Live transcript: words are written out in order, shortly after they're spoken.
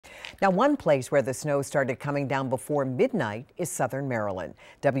Now, one place where the snow started coming down before midnight is southern Maryland.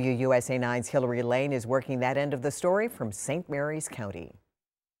 WUSA 9's Hillary Lane is working that end of the story from St. Mary's County.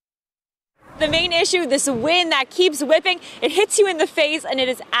 The main issue, this wind that keeps whipping, it hits you in the face and it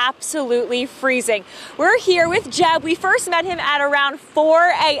is absolutely freezing. We're here with Jeb. We first met him at around 4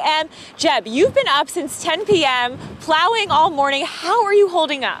 a.m. Jeb, you've been up since 10 p.m., plowing all morning. How are you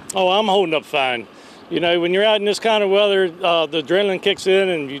holding up? Oh, I'm holding up fine. You know, when you're out in this kind of weather, the adrenaline kicks in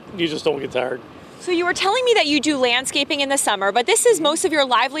and you just don't get tired. So you were telling me that you do landscaping in the summer, but this is most of your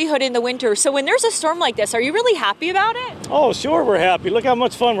livelihood in the winter. So when there's a storm like this, are you really happy about it? Oh, sure, we're happy. Look how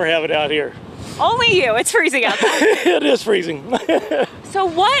much fun we're having out here. Only you. It's freezing out there. It is freezing. So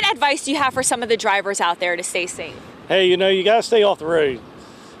what advice do you have for some of the drivers out there to stay safe? Hey, you know, you got to stay off the road.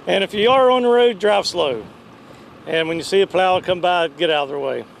 And if you are on the road, drive slow. And when you see a plow come by, get out of their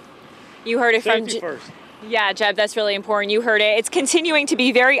way. You heard it Safety first. Yeah, Jeb, that's really important. You heard it. It's continuing to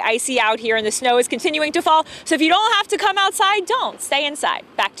be very icy out here and the snow is continuing to fall. So if you don't have to come outside, don't. Stay inside.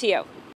 Back to you.